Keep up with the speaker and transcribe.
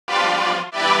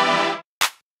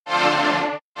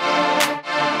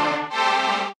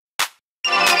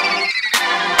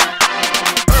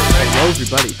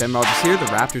everybody, Ben Rogers here, the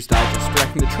Raptors Digest,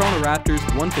 tracking the Toronto Raptors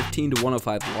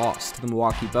 115-105 loss to the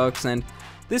Milwaukee Bucks, and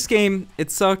this game,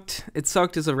 it sucked. It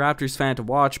sucked as a Raptors fan to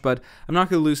watch, but I'm not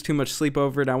going to lose too much sleep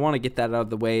over it. I want to get that out of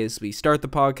the way as we start the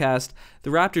podcast. The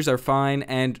Raptors are fine,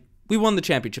 and we won the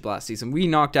championship last season. We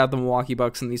knocked out the Milwaukee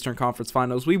Bucks in the Eastern Conference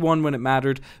Finals. We won when it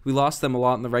mattered. We lost them a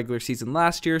lot in the regular season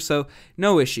last year, so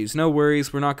no issues, no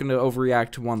worries. We're not going to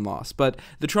overreact to one loss. But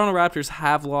the Toronto Raptors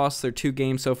have lost their 2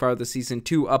 games so far this season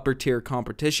to upper-tier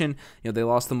competition. They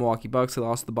lost the Milwaukee Bucks, they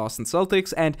lost the Boston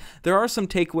Celtics, and there are some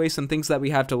takeaways, some things that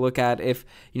we have to look at if,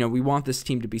 we want this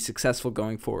team to be successful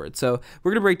going forward. So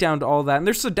we're going to break down to all that, and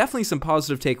there's definitely some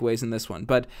positive takeaways in this one.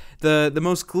 But the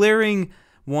most glaring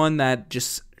one that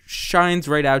just shines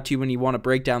right out to you when you want to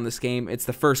break down this game, it's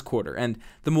the first quarter. And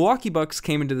the Milwaukee Bucks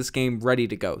came into this game ready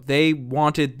to go. They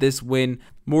wanted this win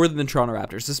more than the Toronto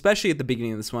Raptors, especially at the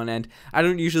beginning of this one. And I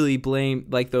don't usually blame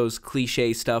those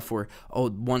cliche stuff where,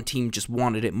 one team just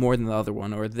wanted it more than the other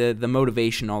one, or the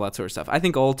motivation, all that sort of stuff. I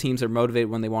think all teams are motivated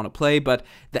when they want to play, but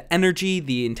the energy,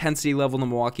 the intensity level in the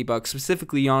Milwaukee Bucks,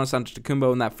 specifically Giannis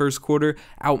Antetokounmpo in that first quarter,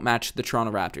 outmatched the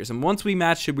Toronto Raptors. And once we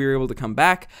matched it, we were able to come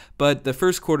back, but the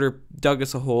first quarter dug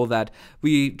us a hole that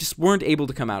we just weren't able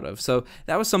to come out of. So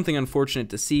that was something unfortunate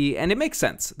to see, and it makes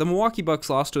sense. The Milwaukee Bucks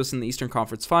lost to us in the Eastern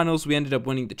Conference Finals. We ended up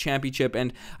winning the championship,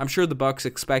 and I'm sure the Bucks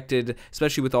expected,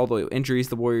 especially with all the injuries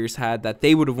the Warriors had, that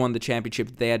they would have won the championship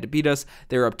if they had to beat us.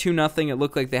 They were up 2-0. It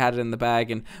looked like they had it in the bag,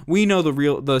 and we know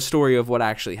the story of what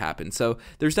actually happened. So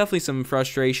there's definitely some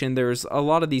frustration. There's a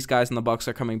lot of these guys in the Bucks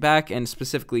are coming back, and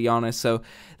specifically Giannis. So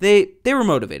they were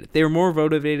motivated. They were more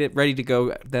motivated, ready to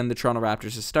go than the Toronto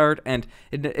Raptors to start, and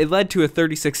it led to a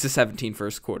 36-17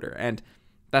 first quarter, and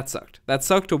that sucked. That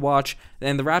sucked to watch,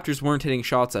 and the Raptors weren't hitting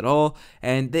shots at all,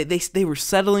 and they were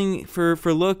settling for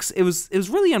looks. It was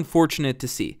really unfortunate to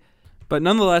see. But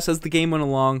nonetheless, as the game went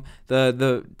along,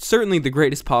 certainly the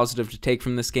greatest positive to take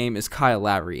from this game is Kyle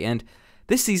Lowry, and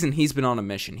this season, he's been on a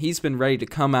mission. He's been ready to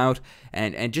come out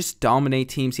and just dominate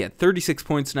teams. He had 36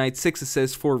 points tonight, 6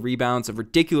 assists, 4 rebounds, a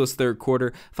ridiculous third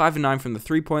quarter, 5 of 9 from the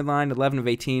three-point line, 11 of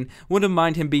 18. Wouldn't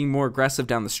mind him being more aggressive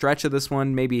down the stretch of this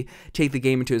one, maybe take the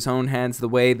game into his own hands the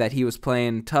way that he was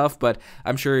playing tough, but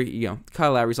I'm sure,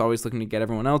 Kyle Lowry's always looking to get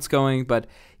everyone else going, but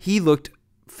he looked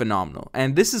phenomenal.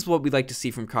 And this is what we like to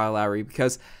see from Kyle Lowry,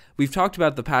 because we've talked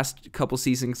about the past couple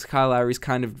seasons, Kyle Lowry's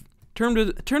kind of turned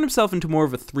himself into more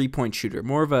of a three-point shooter,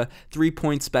 more of a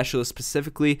three-point specialist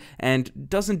specifically, and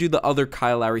doesn't do the other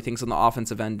Kyle Lowry things on the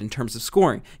offensive end in terms of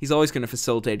scoring. He's always going to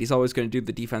facilitate. He's always going to do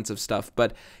the defensive stuff,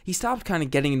 but he stopped kind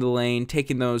of getting in the lane,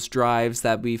 taking those drives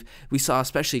that we saw,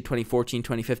 especially 2014,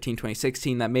 2015,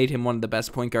 2016, that made him one of the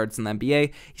best point guards in the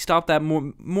NBA. He stopped that,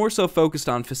 more so focused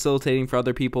on facilitating for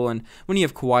other people, and when you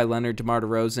have Kawhi Leonard, DeMar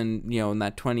DeRozan, in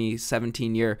that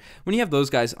 2017 year, when you have those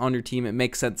guys on your team, it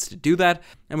makes sense to do that.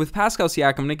 And with Pascal Siakam,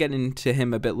 I'm going to get into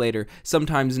him a bit later,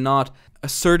 sometimes not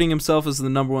asserting himself as the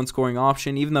number 1 scoring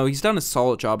option, even though he's done a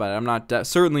solid job at it. I'm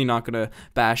certainly not going to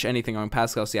bash anything on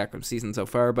Pascal Siakam's season so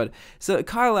far, but so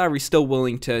Kyle Lowry's still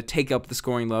willing to take up the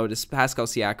scoring load as Pascal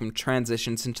Siakam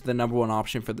transitions into the number 1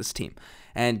 option for this team.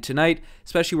 And tonight,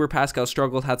 especially where Pascal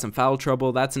struggled, had some foul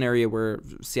trouble, that's an area where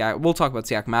we'll talk about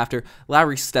Siakam after,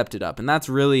 Lowry stepped it up, and that's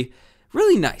really,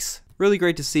 really nice. Really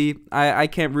great to see. I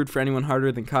can't root for anyone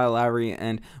harder than Kyle Lowry,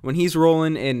 and when he's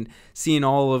rolling and seeing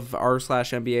all of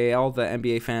r/NBA, all the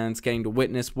NBA fans getting to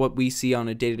witness what we see on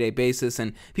a day-to-day basis,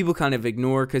 and people kind of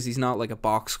ignore because he's not like a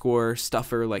box score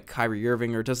stuffer like Kyrie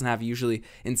Irving, or doesn't have usually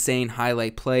insane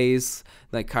highlight plays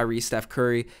like Kyrie, Steph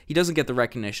Curry. He doesn't get the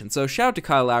recognition. So shout out to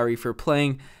Kyle Lowry for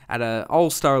playing at an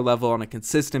all-star level on a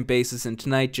consistent basis, and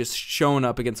tonight just showing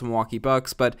up against the Milwaukee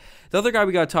Bucks. But the other guy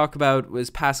we got to talk about was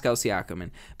Pascal Siakam,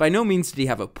 and by no means did he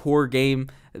have a poor game.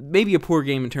 Maybe a poor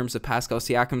game in terms of Pascal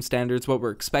Siakam standards, what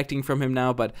we're expecting from him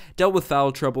now, but dealt with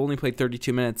foul trouble, only played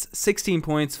 32 minutes, 16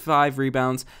 points, 5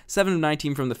 rebounds, 7 of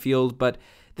 19 from the field. But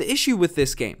the issue with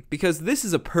this game, because this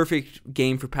is a perfect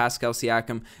game for Pascal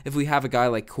Siakam if we have a guy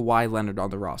like Kawhi Leonard on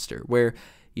the roster, where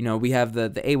we have the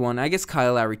A1. I guess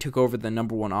Kyle Lowry took over the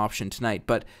number 1 option tonight,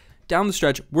 but down the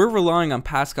stretch, we're relying on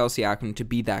Pascal Siakam to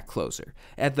be that closer.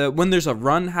 When there's a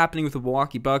run happening with the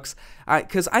Milwaukee Bucks,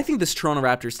 because I think this Toronto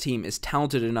Raptors team is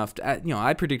talented enough to,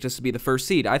 I predict us to be the first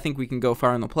seed. I think we can go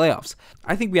far in the playoffs.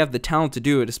 I think we have the talent to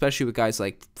do it, especially with guys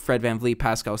like Fred VanVleet,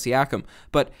 Pascal Siakam,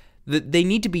 but they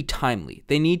need to be timely.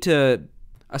 They need to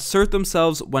assert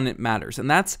themselves when it matters, and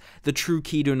that's the true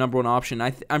key to a number 1 option.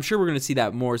 I'm sure we're going to see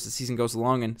that more as the season goes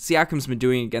along, and Siakam's been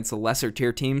doing it against the lesser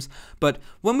tier teams, but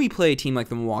when we play a team like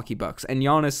the Milwaukee Bucks and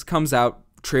Giannis comes out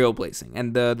trailblazing,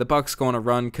 and the Bucks go on a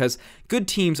run because good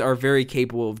teams are very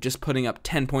capable of just putting up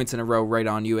 10 points in a row right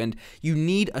on you, and you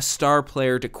need a star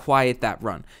player to quiet that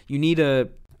run. You need a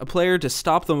player to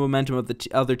stop the momentum of the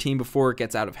other team before it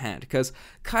gets out of hand. Because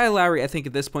Kyle Lowry, I think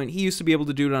at this point, he used to be able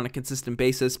to do it on a consistent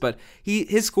basis, but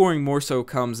his scoring more so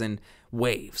comes in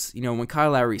waves. You know, when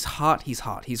Kyle Lowry's hot,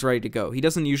 he's ready to go. He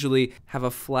doesn't usually have a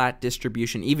flat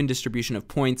distribution, even distribution of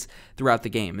points throughout the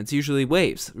game. It's usually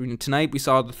waves. Tonight we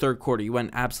saw the third quarter, he went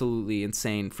absolutely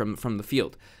insane from the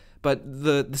field. But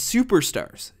the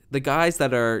superstars, the guys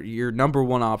that are your number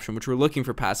one option, which we're looking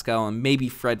for Pascal and maybe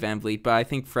Fred VanVleet, but I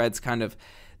think Fred's kind of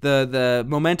the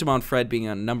momentum on Fred being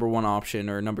a number one option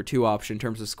or number two option in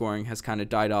terms of scoring has kind of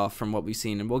died off from what we've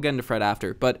seen, and we'll get into Fred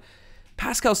after. But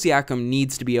Pascal Siakam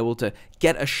needs to be able to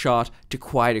get a shot to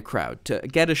quiet a crowd, to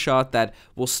get a shot that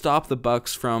will stop the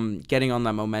Bucks from getting on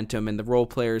that momentum and the role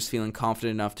players feeling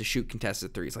confident enough to shoot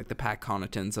contested threes like the Pat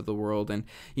Connaughtons of the world. And,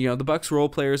 you know, the Bucks role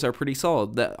players are pretty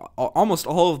solid. Almost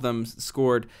all of them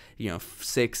scored,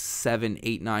 6, 7,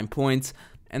 8, 9 points.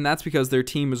 And that's because their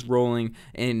team is rolling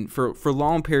in for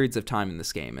long periods of time in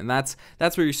this game. And that's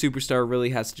where your superstar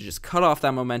really has to just cut off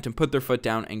that momentum, put their foot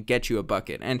down, and get you a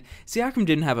bucket. And Siakam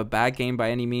didn't have a bad game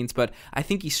by any means, but I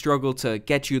think he struggled to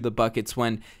get you the buckets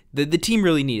when the team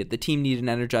really needed. The team needed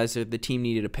an energizer. The team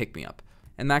needed a pick-me-up.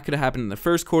 And that could have happened in the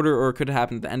first quarter, or it could have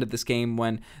happened at the end of this game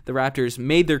when the Raptors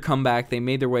made their comeback. They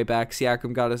made their way back.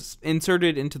 Siakam got us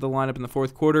inserted into the lineup in the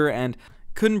fourth quarter, and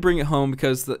couldn't bring it home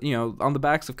because on the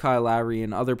backs of Kyle Lowry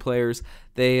and other players,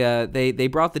 they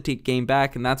brought the game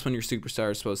back, and that's when your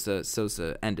superstar is supposed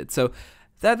to end it. So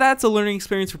that's a learning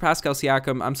experience for Pascal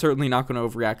Siakam. I'm certainly not going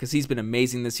to overreact because he's been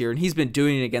amazing this year, and he's been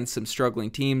doing it against some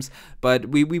struggling teams. But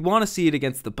we want to see it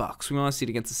against the Bucks. We want to see it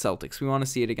against the Celtics. We want to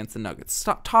see it against the Nuggets,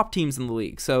 top teams in the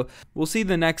league. So we'll see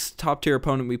the next top-tier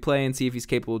opponent we play and see if he's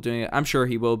capable of doing it. I'm sure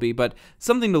he will be, but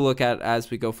something to look at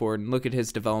as we go forward and look at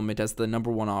his development as the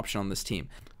number one option on this team.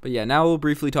 But yeah, now we'll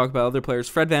briefly talk about other players.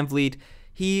 Fred VanVleet,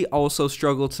 he also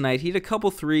struggled tonight. He had a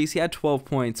couple threes. He had 12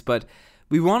 points, but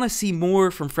we want to see more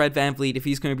from Fred VanVleet if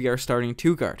he's going to be our starting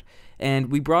two guard.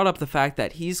 And we brought up the fact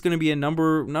that he's going to be a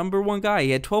number one guy.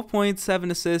 He had 12 points,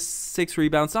 7 assists, 6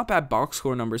 rebounds. Not bad box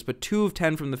score numbers, but 2 of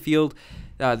 10 from the field.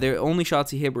 The only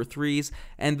shots he hit were threes.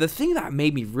 And the thing that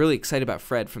made me really excited about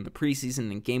Fred from the preseason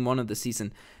and game 1 of the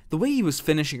season, the way he was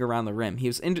finishing around the rim. He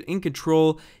was in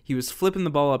control. He was flipping the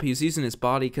ball up. He was using his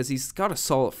body because he's got a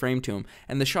solid frame to him.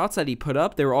 And the shots that he put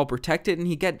up, they were all protected, and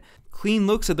he get clean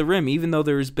looks at the rim, even though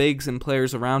there's bigs and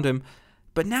players around him.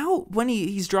 But now, when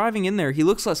he's driving in there, he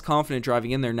looks less confident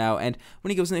driving in there now. And when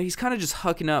he goes in there, he's kind of just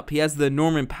hucking up. He has the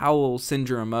Norman Powell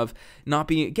syndrome of not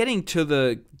getting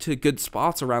to good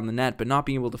spots around the net, but not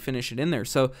being able to finish it in there.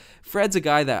 So Fred's a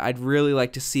guy that I'd really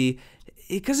like to see,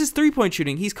 because his three-point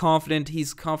shooting, he's confident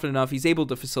enough, he's able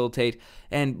to facilitate,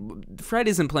 and Fred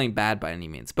isn't playing bad by any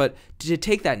means. But to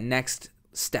take that next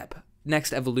step,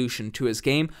 next evolution to his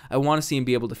game, I want to see him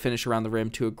be able to finish around the rim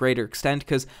to a greater extent,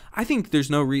 because I think there's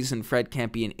no reason Fred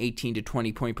can't be an 18 to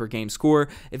 20 point per game scorer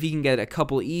if he can get a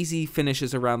couple easy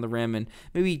finishes around the rim and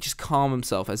maybe just calm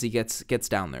himself as he gets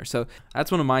down there. So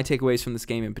that's one of my takeaways from this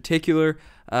game in particular.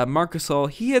 Marc Gasol,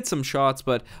 he had some shots,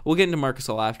 but we'll get into Marc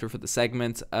Gasol after for the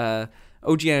segment.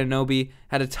 OG Anunoby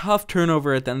had a tough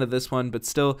turnover at the end of this one, but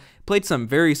still played some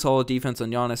very solid defense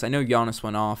on Giannis. I know Giannis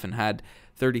went off and had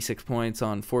 36 points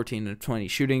on 14 of 20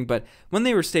 shooting, but when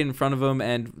they were staying in front of him,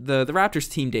 and the Raptors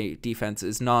team defense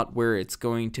is not where it's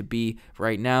going to be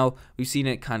right now. We've seen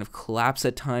it kind of collapse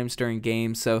at times during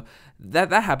games, so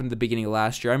that happened at the beginning of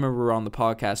last year. I remember we were on the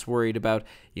podcast worried about,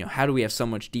 how do we have so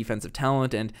much defensive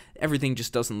talent and everything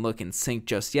just doesn't look in sync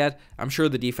just yet. I'm sure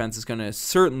the defense is going to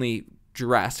certainly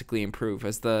drastically improve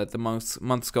as the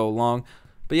months go along.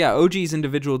 But yeah, OG's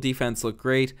individual defense looked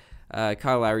great.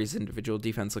 Kyle Lowry's individual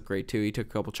defense looked great too. He took a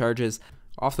couple charges.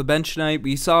 Off the bench tonight,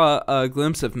 we saw a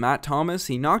glimpse of Matt Thomas.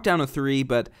 He knocked down a 3,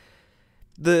 but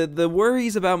the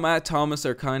worries about Matt Thomas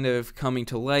are kind of coming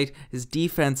to light. His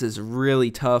defense is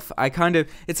really tough.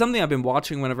 It's something I've been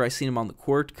watching whenever I see him on the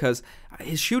court, because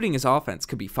his shooting, his offense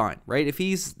could be fine, right? If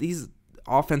he's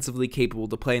offensively capable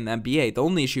to play in the NBA. The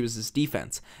only issue is his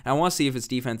defense. And I want to see if his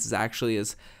defense is actually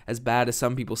as bad as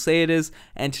some people say it is.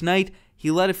 And tonight, he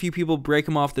let a few people break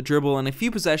him off the dribble and a few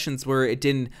possessions where it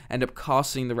didn't end up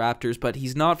costing the Raptors, but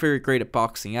he's not very great at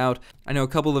boxing out. I know a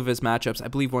couple of his matchups, I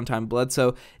believe one time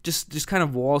Bledsoe, just kind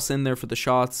of waltz in there for the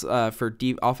shots for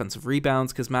deep offensive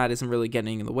rebounds because Matt isn't really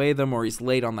getting in the way of them, or he's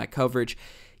late on that coverage.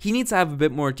 He needs to have a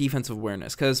bit more defensive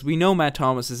awareness, because we know Matt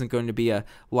Thomas isn't going to be a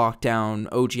lockdown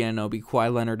OG Anunoby,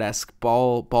 Kawhi Leonard-esque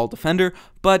ball defender,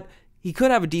 but he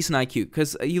could have a decent IQ,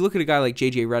 because you look at a guy like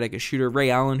JJ Redick, a shooter, Ray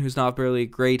Allen, who's not really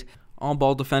great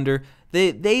on-ball defender.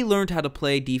 They learned how to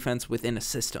play defense within a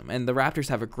system, and the Raptors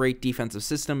have a great defensive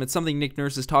system. It's something Nick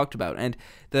Nurse has talked about, and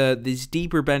these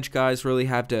deeper bench guys really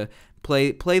have to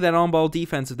play that on-ball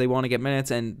defense if they want to get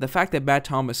minutes. And the fact that Matt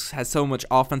Thomas has so much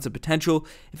offensive potential,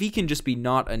 if he can just be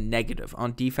not a negative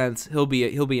on defense, he'll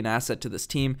be an asset to this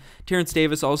team. Terrence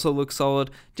Davis also looks solid.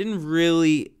 Didn't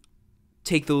really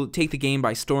take the game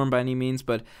by storm by any means,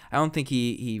 but I don't think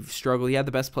he struggled. He had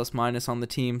the best plus-minus on the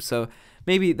team, so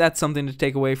maybe that's something to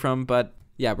take away from. But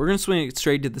yeah, we're going to swing it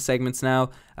straight to the segments now.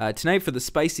 Tonight for the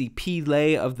spicy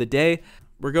P-lay of the day,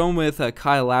 we're going with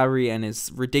Kyle Lowry and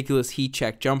his ridiculous heat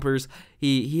check jumpers.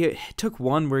 He took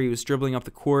one where he was dribbling up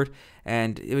the court,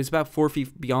 and it was about 4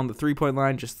 feet beyond the three-point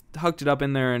line, just hucked it up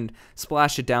in there and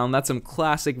splashed it down. That's some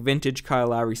classic vintage Kyle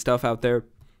Lowry stuff out there.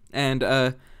 And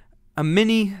a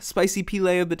mini spicy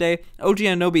P-lay of the day, OG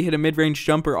Anunoby hit a mid-range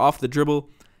jumper off the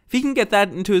dribble. If he can get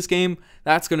that into his game,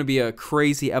 that's going to be a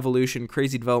crazy evolution,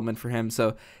 crazy development for him.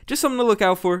 So just something to look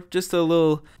out for. Just a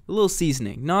little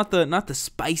seasoning, not the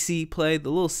spicy play, the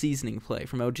little seasoning play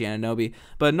from OG Anunoby.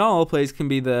 But not all plays can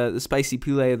be the spicy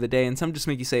play of the day, and some just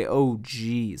make you say, "Oh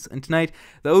geez." And tonight,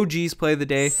 the OGs play of the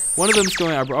day. One of them's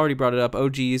going. I already brought it up.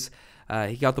 OGs.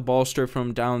 He got the ball stripped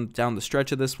from down the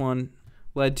stretch of this one.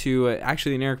 Led to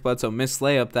actually an Eric Bledsoe missed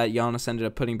layup that Giannis ended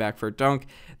up putting back for a dunk.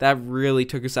 That really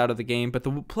took us out of the game. But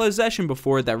the possession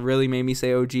before that really made me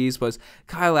say OGs was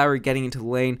Kyle Lowry getting into the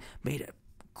lane, made a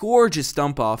gorgeous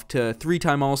dump off to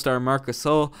three-time All-Star Marc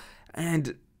Gasol,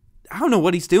 and I don't know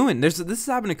what he's doing. This has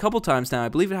happened a couple times now. I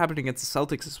believe it happened against the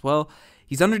Celtics as well.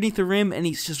 He's underneath the rim, and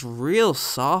he's just real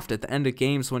soft at the end of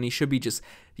games when he should be just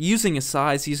using his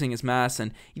size, using his mass,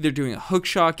 and either doing a hook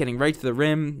shot, getting right to the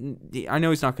rim. I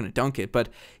know he's not going to dunk it, but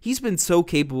he's been so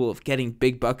capable of getting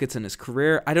big buckets in his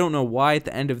career. I don't know why at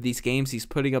the end of these games he's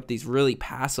putting up these really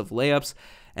passive layups.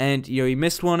 And, he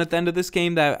missed one at the end of this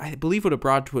game that I believe would have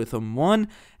brought with him one,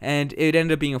 and it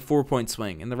ended up being a 4-point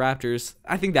swing. And the Raptors,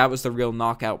 I think that was the real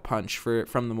knockout punch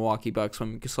from the Milwaukee Bucks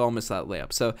when Gasol missed that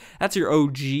layup. So that's your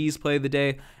OGs play of the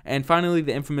day. And finally,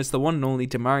 the infamous, the one and only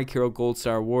Damari Carroll Gold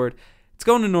Star Award. It's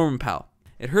going to Norman Powell.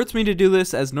 It hurts me to do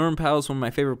this, as Norman Powell is one of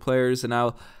my favorite players, and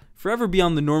I'll forever be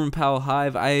on the Norman Powell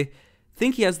hive. I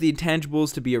think he has the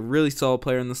intangibles to be a really solid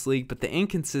player in this league, but the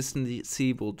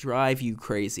inconsistency will drive you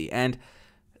crazy. And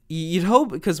you'd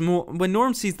hope, because when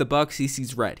Norm sees the Bucks, he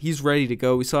sees red. He's ready to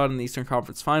go. We saw it in the Eastern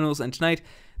Conference Finals, and tonight,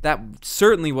 that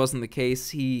certainly wasn't the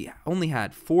case. He only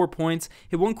had 4 points,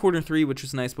 hit one corner three, which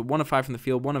was nice, but 1 of 5 from the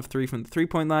field, 1 of 3 from the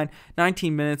three-point line,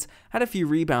 19 minutes, had a few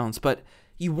rebounds, but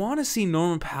you want to see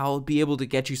Norman Powell be able to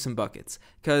get you some buckets,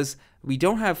 because we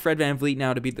don't have Fred VanVleet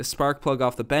now to be the spark plug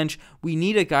off the bench. We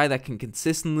need a guy that can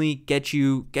consistently get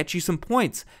you some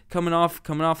points coming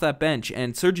off that bench.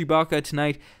 And Serge Ibaka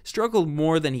tonight struggled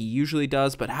more than he usually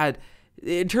does, but had,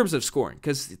 in terms of scoring,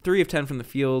 because 3 of 10 from the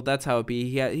field, that's how it be.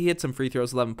 He hit some free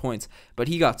throws, 11 points, but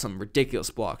he got some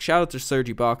ridiculous blocks. Shout out to Serge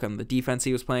Ibaka on the defense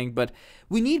he was playing, but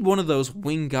we need one of those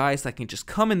wing guys that can just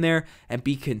come in there and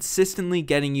be consistently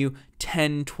getting you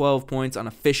 10, 12 points on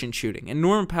efficient shooting. And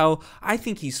Norman Powell, I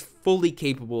think he's fully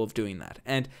capable of doing that.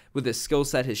 And with his skill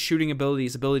set, his shooting ability,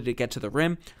 his ability to get to the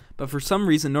rim, but for some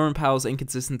reason, Norman Powell's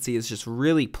inconsistency has just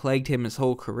really plagued him his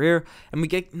whole career. And we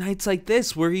get nights like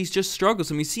this where he's just struggles.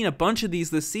 And we've seen a bunch of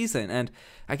these this season. And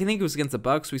I can think it was against the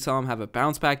Bucks. We saw him have a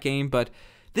bounce-back game. But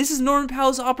this is Norman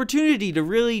Powell's opportunity to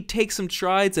really take some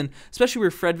strides. And especially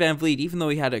with Fred VanVleet, even though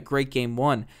he had a great game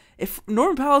one, if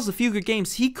Norman Powell has a few good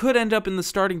games, he could end up in the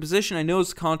starting position. I know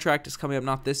his contract is coming up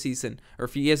not this season, or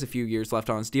if he has a few years left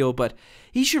on his deal, but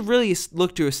he should really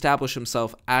look to establish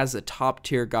himself as a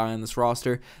top-tier guy on this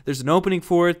roster. There's an opening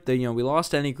for it. We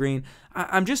lost Danny Green.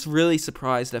 I'm just really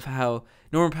surprised of how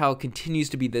Norman Powell continues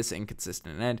to be this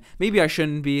inconsistent. And maybe I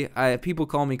shouldn't be. People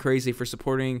call me crazy for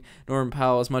supporting Norman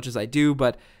Powell as much as I do,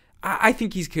 but I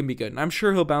think he can be good. And I'm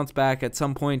sure he'll bounce back at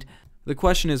some point. The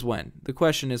question is when.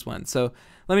 So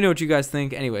let me know what you guys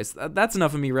think. Anyways, that's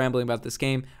enough of me rambling about this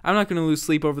game. I'm not going to lose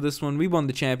sleep over this one. We won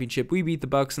the championship. We beat the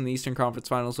Bucks in the Eastern Conference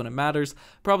Finals when it matters.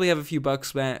 Probably have a few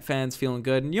Bucks fans feeling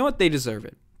good. And you know what? They deserve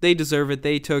it. They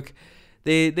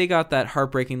got that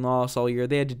heartbreaking loss all year.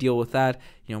 They had to deal with that.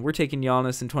 We're taking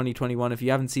Giannis in 2021. If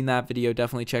you haven't seen that video,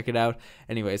 definitely check it out.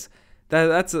 Anyways,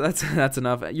 that's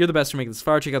enough. You're the best for making this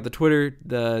far. Check out the Twitter,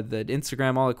 the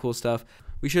Instagram, all that cool stuff.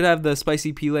 We should have the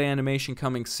spicy Pele animation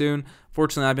coming soon.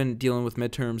 Fortunately, I've been dealing with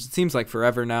midterms. It seems like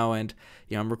forever now, and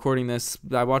I'm recording this.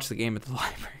 I watched the game at the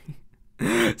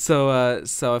library.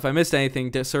 So if I missed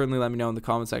anything, certainly let me know in the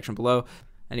comment section below.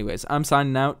 Anyways, I'm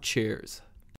signing out. Cheers.